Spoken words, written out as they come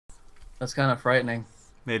That's kind of frightening.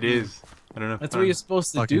 It is. I don't know. That's what you're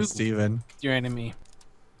supposed to Fucking do. Steven. With your enemy.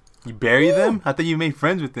 You bury them? I thought you made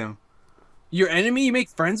friends with them. Your enemy? You make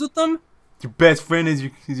friends with them? Your best friend is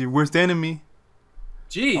your worst enemy.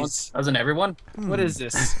 Jeez. Doesn't everyone? What is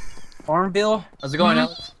this? Farmville? How's it going,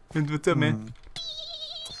 Alex? What's up, man?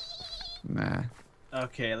 Nah.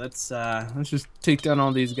 Okay, let's just take down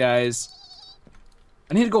all these guys.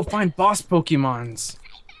 I need to go find boss Pokemons.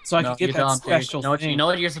 So I can get that special thing. You know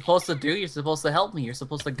what you're supposed to do? You're supposed to help me. You're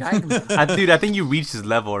supposed to guide me. Dude, I think you reached his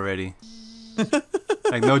level already.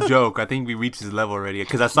 Like, no joke. I think we reached his level already.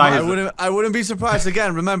 Because I saw his... I wouldn't be surprised.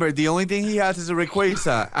 Again, remember, the only thing he has is a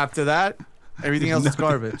Rayquaza. After that, everything else is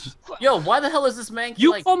garbage. Yo, why the hell is this man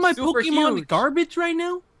You like, call my super Pokemon huge? garbage right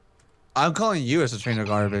now? I'm calling you as a trainer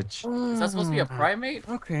garbage. Is that supposed to be a primate?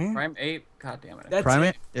 Okay. Primate? God damn it. That's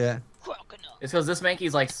Primate? it. Yeah. It's because this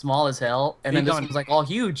Mankey's like small as hell, and then this one's like all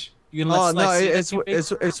huge. You can Oh let no,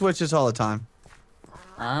 it switches all the time.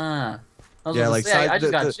 Ah. I was Yeah, gonna like say, I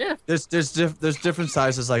just got shift. there's different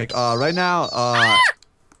sizes. Like right now,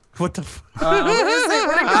 what the? Where'd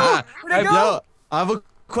it go? Where'd it go? Yo, I have a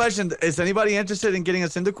question. Is anybody interested in getting a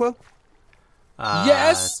Cyndaquil?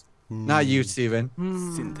 Yes. Not you, Steven.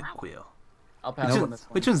 Cyndaquil. I'll pass on this one.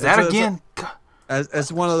 Which one's that again?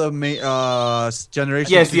 As one of the main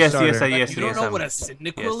generation. Yes, 2 yes, starter. yes. You don't know what a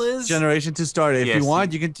Cyndaquil is? Generation 2 starter. If Yes. you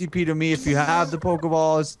want, you can TP to me if you have the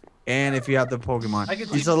Pokeballs and if you have the Pokemon.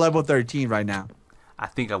 He's a level 13 right now. I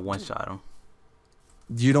think I one-shot him.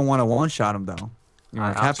 You don't want to one-shot him though. You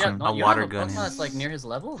want to capture him. Don't you water have a gun Pokemon him. that's like near his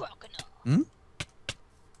level? Hmm?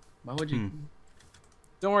 Why would you?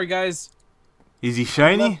 Don't worry, guys. Is he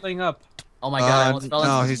shiny? Leveling up. Oh my god! I almost fell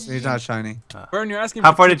no, into he's not shiny. Burn, you're asking.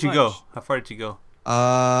 How for far too did you much. go? How far did you go?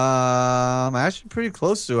 I'm actually pretty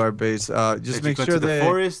close to our base. Just Did make you go sure to the that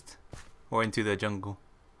forest or into the jungle?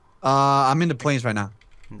 I'm in the plains right now.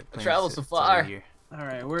 In the plains, traveled so it's over far. here. All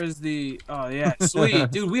right, where's the? Oh yeah, sweet,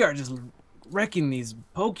 dude. We are just wrecking these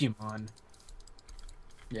Pokemon.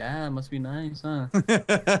 Yeah, it must be nice, huh?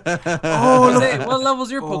 Oh, what level's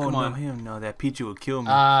your Oh, Pokemon? no, him, no, that Pichu will kill me.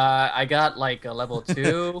 I got like a level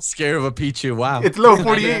 2. Scared of a Pichu. Wow. It's level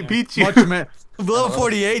 48 Pichu. Much man. Level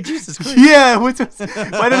 48. Jesus Christ. Yeah, why doesn't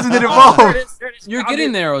it There evolve? it is, there it is. You're Found getting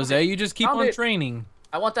it. there, Jose. You just keep Found on it. training.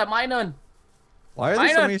 I want that Minun. Why are there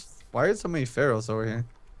so Minun. many? Why are so many pharaohs over here?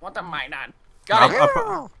 I want that Minun. Got it. I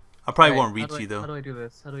probably Alright, won't how reach do I- you though. How do I do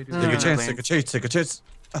this? How do I do Take a this? chance. Take a chance. Take a chance.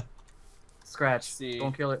 Scratch. See.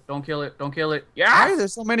 Don't kill it. Don't kill it. Don't kill it. Why Yeah. are there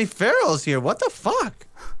so many pharaohs here? What the fuck?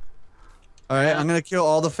 All right, I'm gonna kill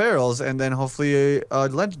all the pharaohs, and then hopefully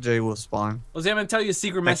legendary will spawn. Jose, I'm gonna tell you a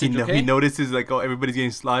secret Like he, message, okay? he notices like, oh, everybody's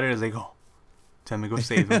getting slaughtered. It's like, oh, time to go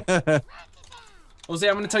save him. Jose,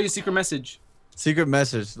 I'm gonna tell you a secret message. Secret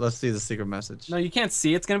message. Let's see the secret message. No, you can't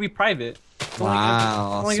see. It's gonna be private. It's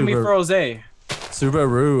Wow. only gonna be for Jose. Super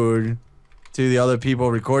rude to the other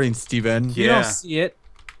people recording, Steven. You Yeah. don't see it.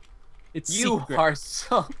 It's You secret. are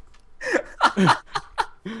so.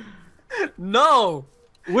 No.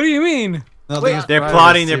 What do you mean? Nothing Wait, is They're private,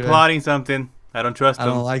 plotting. They're Steven. plotting something. I don't trust I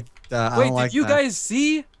them. don't like that. I Wait, don't like did you that. guys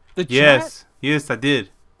see the chat? Yes, yes, I did.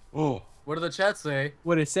 Oh. What did the chat say?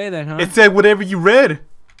 What did it say then, huh? It said whatever you read.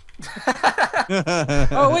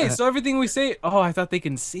 Oh, wait, so everything we say... Oh, I thought they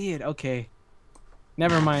can see it. Okay.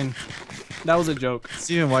 Never mind. That was a joke.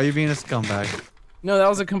 Steven, why are you being a scumbag? No, that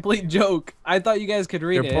was a complete joke. I thought you guys could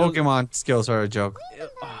read Your it. It was- Pokemon skills are a joke.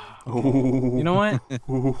 You know what?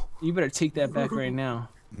 You better take that back right now.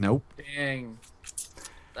 Nope. Dang.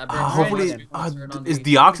 That burns Hopefully, so much. Turn on is me.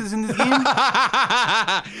 Deoxys in this game?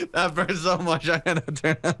 That burns so much. I'm gonna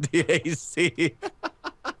turn on the AC.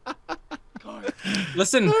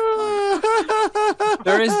 Listen,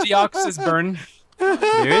 there is Deoxys burn,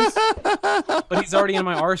 There is. but he's already in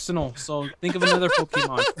my arsenal. So think of another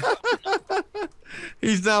Pokemon.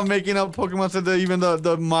 He's not making up Pokemon that even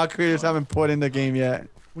the mod creators haven't put in the game yet.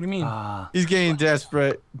 What do you mean? He's getting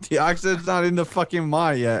desperate. The oxygen's not in the fucking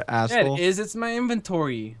mod yet, Yeah, asshole. it is. It's my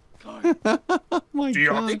inventory. Oh my I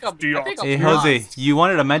god. think I'm Hey Jose, lost. you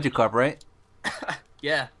wanted a Magikarp, right?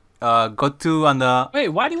 Yeah. Go to on the Wait,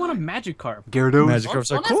 why do you want a Magikarp? Gyarados.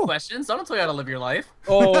 Magikarps are Don't ask cool. questions. Don't tell you how to live your life.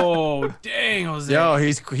 Oh, dang, Jose. Yo,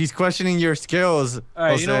 he's questioning your skills. All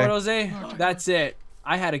right, you know Jose. what, Jose? That's it.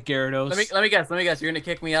 I had a Gyarados. Let me guess. Let me guess. You're gonna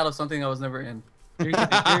kick me out of something I was never in. You're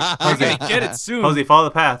gonna get it soon. Jose, follow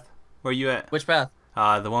the path. Where you at? Which path?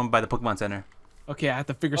 The one by the Pokemon Center. Okay, I have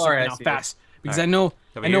to figure All something right, I out see it. fast because All I know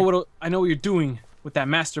Over I know here? what you're doing with that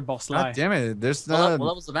Master Ball slide. God damn it. There's What not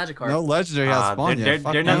level's the Magikarp? no legendary has spawned they're yet.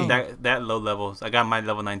 Fuck they're me. not that low levels. I got my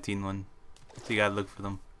level 19 one. So you gotta look for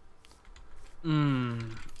them.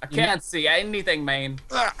 I can't see anything, man.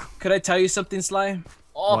 Could I tell you something, Sly?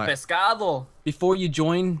 Oh, What? pescado. Before you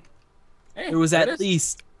join, Hey, there was there it at is.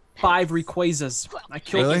 least 5 Rayquazas. I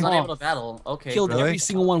killed Really? He's them unable all. to battle. Okay. Killed Really? every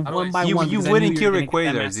single one How do I one by see- one. You because I wouldn't knew kill you were gonna get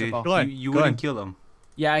that Rayquaza, massive dude. ball. Go ahead, You go wouldn't ahead. kill them.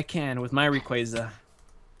 Yeah, I can with my Rayquaza.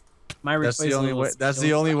 My That's the Rayquaza only way. was That's the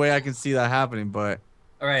killed. only way I can see that happening. But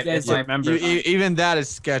All right. You guys It's don't my remember. even that is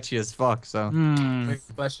sketchy as fuck. So Hmm.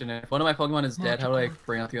 question. If one of my Pokemon is dead, how do I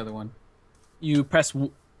bring out the other one? You press.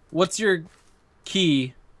 What's your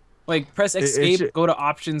key? Like press it escape. should- Go to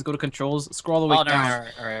options. Go to controls. Scroll all the way Oh, no, down.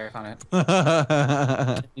 all right, I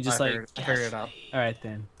found it. You just I like. figured it out. All right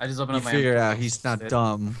then. I just opened you up my. figure it out. He's not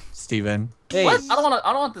dumb, Steven. Hey, What? I don't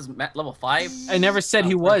want this level 5. I never said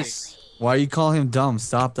he was. Why you call him dumb?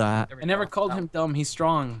 Stop that. I never called him dumb. He's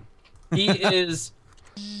strong. He is.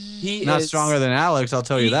 He Not is stronger than Alex, I'll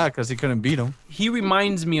tell you he- that, because he couldn't beat him. He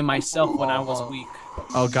reminds me of myself when I was weak.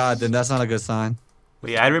 Oh God, then that's not a good sign.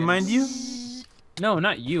 Wait, I remind you? No,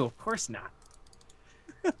 not you. Of course not.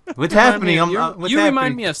 What's You remind happening? me- I'm, you what's you happening?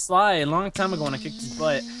 remind me of Sly a long time ago when I kicked his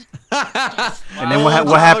butt. And then A what, long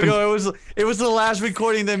what time happened? ago, it was the last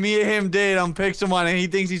recording that me and him did on Pixelmon, and he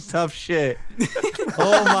thinks he's tough shit.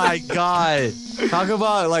 Oh my God! Talk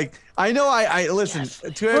about like I know I listen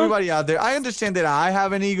to everybody out there. I understand that I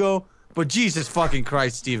have an ego, but Jesus fucking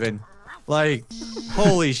Christ, Steven. Like,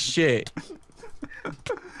 holy shit!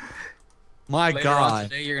 My Later on God.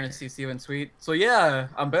 today, you're gonna see Steven tweet. So yeah,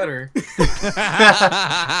 I'm better. Actually,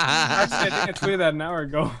 I think I tweeted that an hour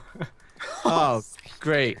ago. Oh,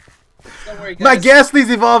 great. Don't worry, My guys. Ghastly's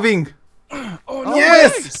evolving! Oh no!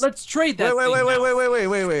 Yes! Let's trade that.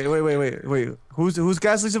 Wait. Who's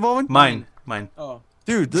Ghastly's evolving? Mine. Oh.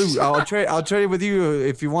 Dude, I'll trade it with you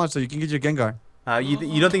if you want, so you can get your Gengar.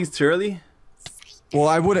 You don't think it's too early? Well,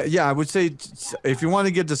 I would say if you want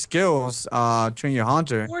to get the skills, train your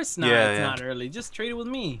Haunter. Of course not. Yeah, It's yeah. not early. Just trade it with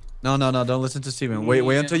me. No, don't listen to Steven. Wait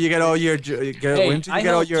until you get all your Hey, wait until I you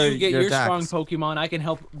get all helped your you get your strong attacks. Pokemon. I can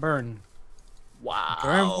help Burn. Wow.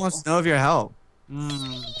 Burn wants to know of your help.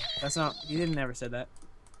 That's not. He didn't never said that.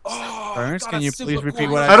 Oh, Burns, got can a you super please repeat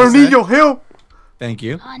cool what I don't just need said? your help! Thank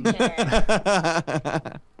you. Oh,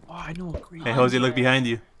 I know a great. Hey, Jose, look behind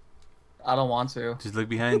you. I don't want to. Just look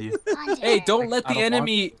behind you. Hey, don't let I the don't want-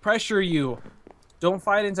 enemy pressure you. Don't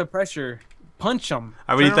fight into pressure. Punch him.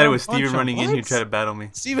 I really Turn thought it around, was punch Steven him. running in here What? trying to battle me.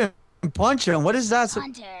 Steven, punch him. What is that?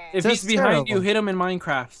 If That's he's behind you, terrible. hit him in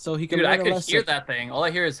Minecraft so he can Dude, I learn a could lesson. hear that thing. All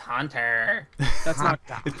I hear is Hunter. That's not.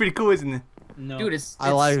 It's pretty cool, isn't it? No. Dude, it's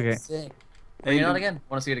I like it. sick. Hey, You know it again?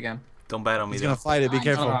 Want to see it again? don't battle me, He's though. gonna fight it. Be No,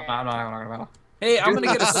 careful. I'm not gonna. Hey, I'm gonna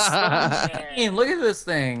get a. Hey, look at this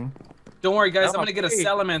thing. Don't worry, guys. I'm Oh, gonna get a hey.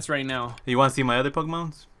 Salamence right now. You want to see my other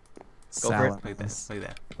Pokemons? Go for it. Look at that. Look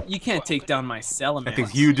at that. You can't take down my That Salamence.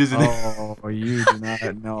 thing's huge, isn't it? Oh, you do not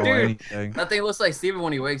know Dude. anything. That thing looks like Steven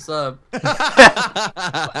when he wakes up.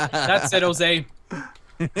 That's it, Jose.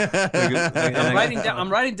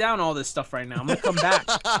 I'm writing down all this stuff right now. I'm gonna come back.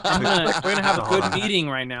 We're gonna have a good meeting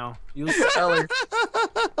right now. Alex.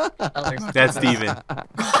 That's Steven. What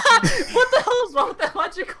the hell is wrong with that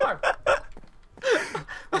Magikarp?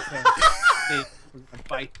 Okay. Hey, we're gonna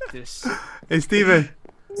bite this. Hey, Steven.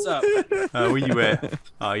 What's up? Where you at?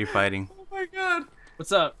 Oh, you're fighting. Oh my god.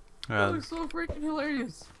 What's up? That looks so freaking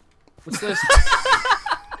hilarious. What's this?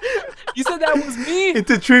 You said that was me. It's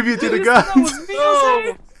a tribute to the You said that gods. was me,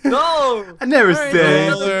 Jose. No! I never Alright, said.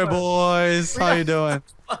 no. Hey there, boys. How you doing?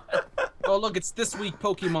 Oh, look, it's this week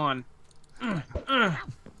Pokemon.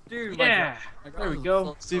 Dude, Yeah. There we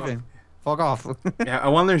go. Steven, fuck off. Yeah, I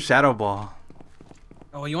want to learn Shadow Ball.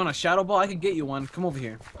 Oh, you want a Shadow Ball? I can get you one. Come over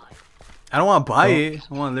here. I don't want to buy it.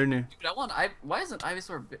 I want to learn it. Dude, why isn't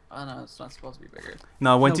Ivysaur big? Oh no, it's not supposed to be bigger.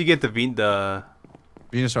 No, once No. you get the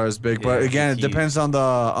Venusaur is big, Yeah, but again, it's it depends on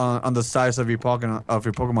the size of your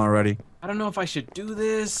Pokemon already. I don't know if I should do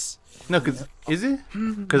this. no, cause is it?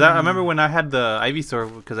 Cause I remember when I had the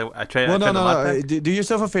Ivysaur, because I tried. Well, I tried the mod no. pack. Do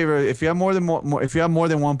yourself a favor. If you have more than if you have more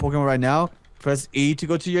than one Pokemon right now, press E to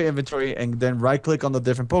go to your inventory, and then right-click on the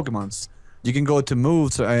different Pokemons. You can go to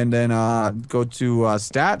moves and then go to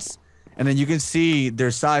stats, and then you can see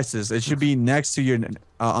their sizes. It should be next to your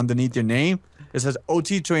underneath your name. It says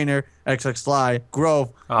OT Trainer, XX Sly,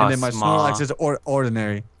 Growth, Oh, and then my small. Snorlax is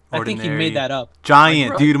Ordinary. I think he Ordinary. made that up.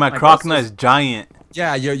 Giant, Like, dude. My my Croconaw muscles- is giant.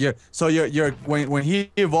 Yeah, you're when he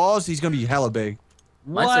evolves, he's gonna be hella big.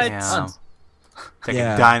 Mine What? says Damn. runs. It's like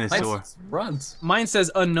Yeah. a Mine dinosaur. says runs. Mine says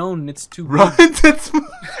unknown. It's too big. Runs.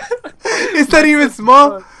 It's not even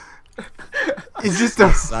small. It's just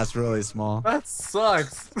a. That's really small. That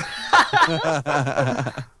sucks.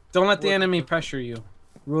 Don't let the enemy pressure you.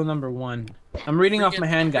 Rule number 1. I'm reading off my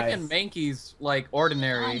hand, guys. Freaking Mankey's like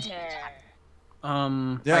ordinary.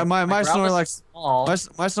 Yeah, my Snorlax. Small.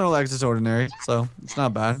 My Snorlax is ordinary, so it's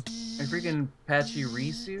not bad. My freaking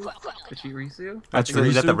Pachirisu.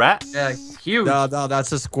 Is that the rat? Yeah, huge. No,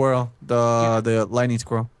 that's a squirrel. The lightning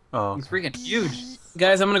squirrel. Oh. He's freaking huge.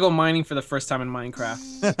 Guys, I'm gonna go mining for the first time in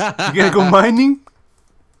Minecraft. You gonna go mining?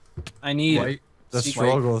 I need The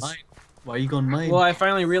struggles. Why are you going mine? Well, I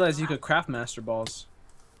finally realized you could craft master balls.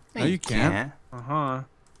 No, you can't. Uh-huh.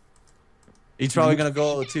 He's probably gonna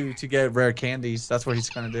go to get rare candies. That's what he's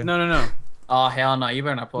gonna do. No. Oh hell no! You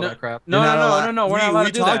better not pull that crap. No. We're not allowed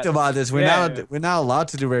to do that. We talked about this. We're not allowed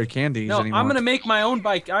to do rare candies anymore. I'm gonna make my own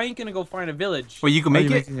bike. I ain't gonna go find a village. Well, you can make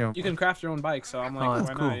it. You can craft your own bike. So I'm like,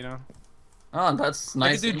 why not? You know. Oh, that's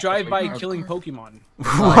nice. I can do drive-by killing Pokemon.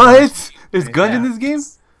 What? There's guns in this game?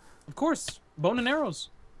 Of course, bone and arrows.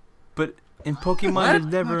 But in Pokemon, it's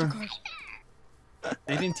never.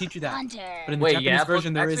 They didn't teach you that. But in the Wait, Japanese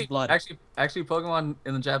version, there is blood. Actually, Pokemon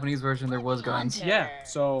in the Japanese version, there was guns. Yeah,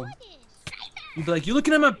 so you'd be like, "You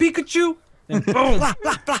looking at my Pikachu?" And boom.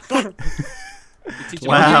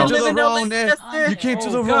 Wow. You came to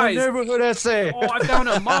the wrong neighborhood, essay. Oh, I found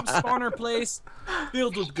a mob spawner place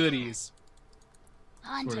filled with goodies.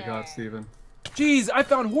 Swear to God, Steven. Jeez, I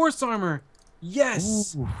found horse armor.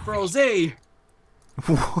 Yes, Froze.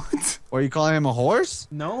 What? Are you calling him a horse?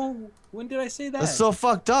 No, when did I say that? That's so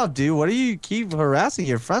fucked up, dude. Why do you keep harassing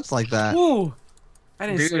your friends like that? Ooh, I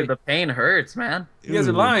didn't say. Dude, the pain hurts, man. You guys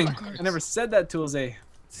are lying. I never said that to Jose.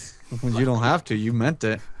 You don't have to. You meant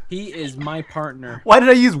it. He is my partner. Why did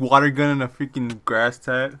I use water gun on a freaking grass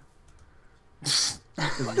tat?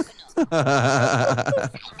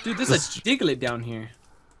 Dude, there's a Diglett down here.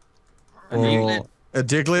 Oh, a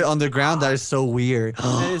Diglett on the ground? That is so weird.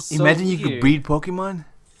 That is so Imagine you weird. could breed Pokemon.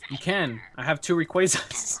 You can. I have 2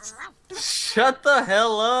 Rayquazas. Shut the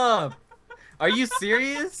hell up. Are you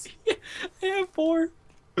serious? I have 4.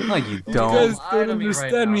 No, you You don't. guys lie don't to me right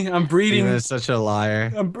understand me. now. I'm breeding. Steven is such a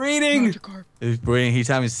liar. I'm breeding. He's breeding. He's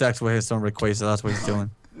having sex with his son Rayquaza. That's what he's doing.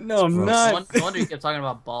 No, I'm gross. not. No wonder you kept talking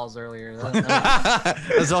about balls earlier.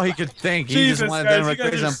 That's all he could think. He Jesus, just wanted guys, them you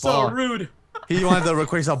guys Rayquaza are and so balls. rude. He wanted the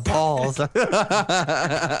Rayquaza balls.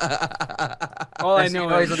 All I know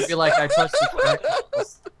he's is gonna be like, I touched the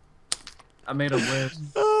I made a wish.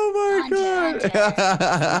 Oh my god.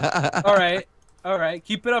 all right.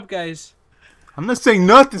 Keep it up, guys. I'm not saying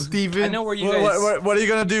nothing, Steven. I know where you guys. What are you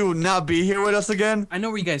gonna do? Not be here with us again? I know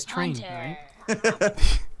where you guys train, right?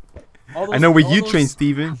 I know where you train,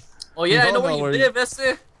 Steven. Oh yeah, I know where where you live,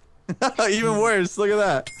 Esther. Even worse. Look at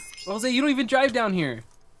that. Jose, you don't even drive down here.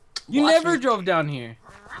 You Watch never me. drove down here.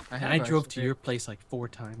 And I drove to your place like 4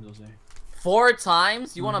 times, Jose. 4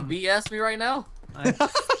 times? You wanna BS me right now?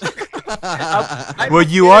 Well,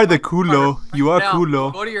 you are the culo. You are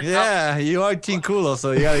culo. Go to your Yeah, you are Team Kulo,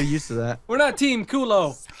 so you gotta get used to that. We're not Team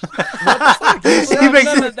Kulo. He makes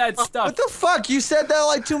None it. of that stuff. What the fuck? You said that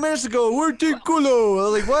like 2 minutes ago. We're Team Kulo. I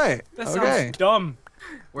was like, what? That sounds dumb.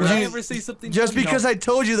 We're Did not I ever say something Just dumb? because I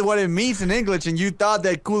told you what it means in English and you thought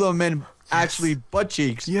that Kulo meant actually butt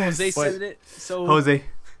cheeks. Yes. Jose said it, so Jose.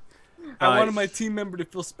 I wanted my team member to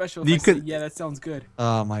feel special. You I said, could- yeah, that sounds good.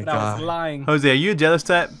 Oh my But I was god. lying. Jose, are you a jealous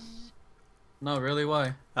type? No, really,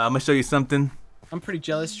 why? I'm gonna show you something. I'm pretty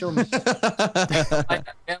jealous. Show me. I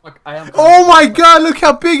am Oh my God! Look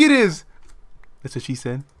how big it is. That's what she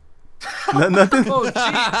said. Nothing. Oh,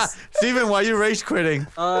 jeez. Steven, why are you race quitting?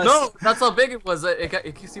 No, that's how big it was. It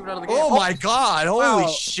keeps even out of the game. Oh my god. Holy Wow.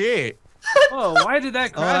 shit. Oh, why did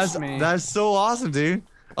that Oh, crash me? that's so awesome, dude.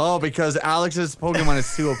 Oh, because Alex's Pokemon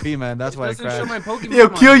is too OP, man. That's why it Doesn't show crashed. my Pokemon. Yo,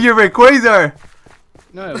 kill your Rayquaza.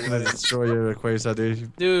 No, it I'm gonna wouldn't. destroy your Rayquaza,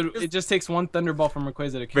 dude. Dude, it just takes 1 Thunderball from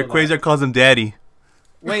Rayquaza to kill that. Rayquaza calls him daddy.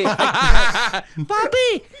 Wait,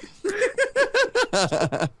 Bobby!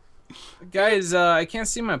 guys, I can't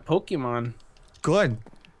see my Pokemon. Good.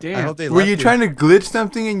 Damn. I hope they Were left you trying to glitch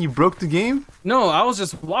something and you broke the game? No, I was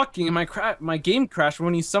just walking and my game crashed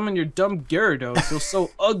when you summoned your dumb Gyarados. It was so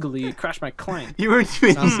ugly, it crashed my client. You weren't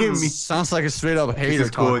even hearing me. Sounds like a straight up hater is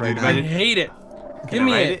cool, talk right dude. now. I hate it. Give Can I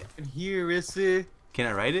me write it. it? Here is it. Can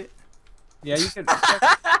I write it? Yeah, you could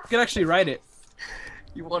actually write it.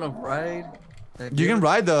 You want to ride? You can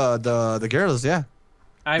ride the Gyarados, yeah.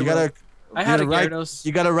 I You will. gotta. I had a right, Gyarados.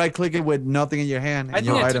 You gotta right click it with nothing in your hand. And I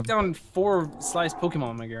you'll think I ride took them. down 4 sliced Pokemon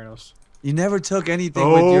on my Gyarados. You never took anything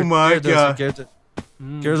Oh with your my Gyarados. God.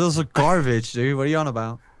 Gyarados are garbage, dude. What are you on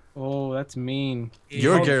about? Oh, that's mean.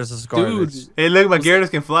 Your Oh, Gyarados is garbage. Dude, Hey, look, my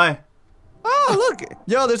Gyarados can fly. Oh, look.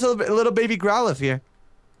 Yo, there's a little baby Growlithe here.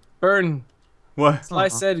 burn. What? I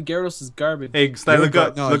said Gyarados is garbage. Hey, Sly, look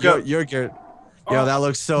up. No, Look up. You're Gyarados. Yo, that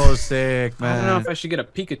looks so sick, I don't know man. if I should get a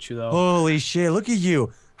Pikachu though. Holy shit, look at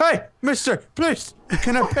you. Hey, mister, please,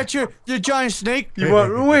 can I pet your giant snake? You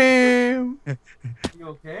want wham? You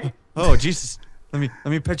okay? Oh, Jesus. Let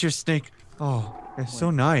me pet your snake. Oh, it's so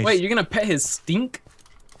nice. Wait, you're gonna pet his stink?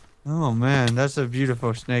 Oh, man, that's a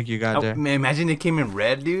beautiful snake you got there. Man, imagine it came in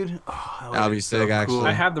red, dude. Oh, That'd be sick, actually.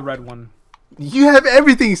 I have the red one. You have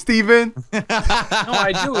everything, Steven. No,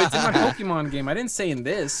 I do. It's in my Pokemon game. I didn't say in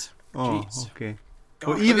this. Oh, Jeez. okay.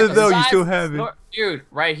 Well, either though, you still have it. Dude,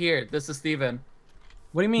 right here. This is Steven.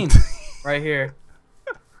 What do you mean? Right here.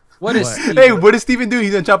 What is Steven? Hey, what does Steven do?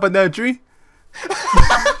 He's gonna chop on that tree?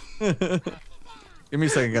 Give me a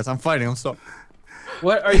second, guys. I'm fighting. I'm sorry.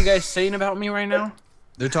 What are you guys saying about me right now?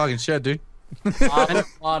 They're talking shit, dude.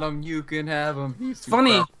 Bottom, you can have him. It's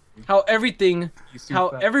funny how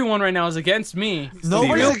everyone right now is against me.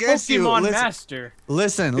 Nobody's Real against you. Pokemon Listen, master.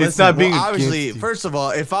 listen. It's not being obviously, against you. first of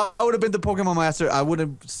all, if I would have been the Pokemon master, I would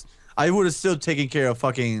have still taken care of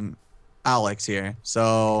fucking Alex here.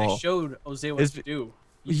 So I showed Jose what to do.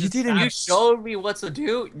 You didn't. You showed me what to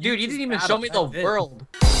do? Dude, you didn't even show me the world.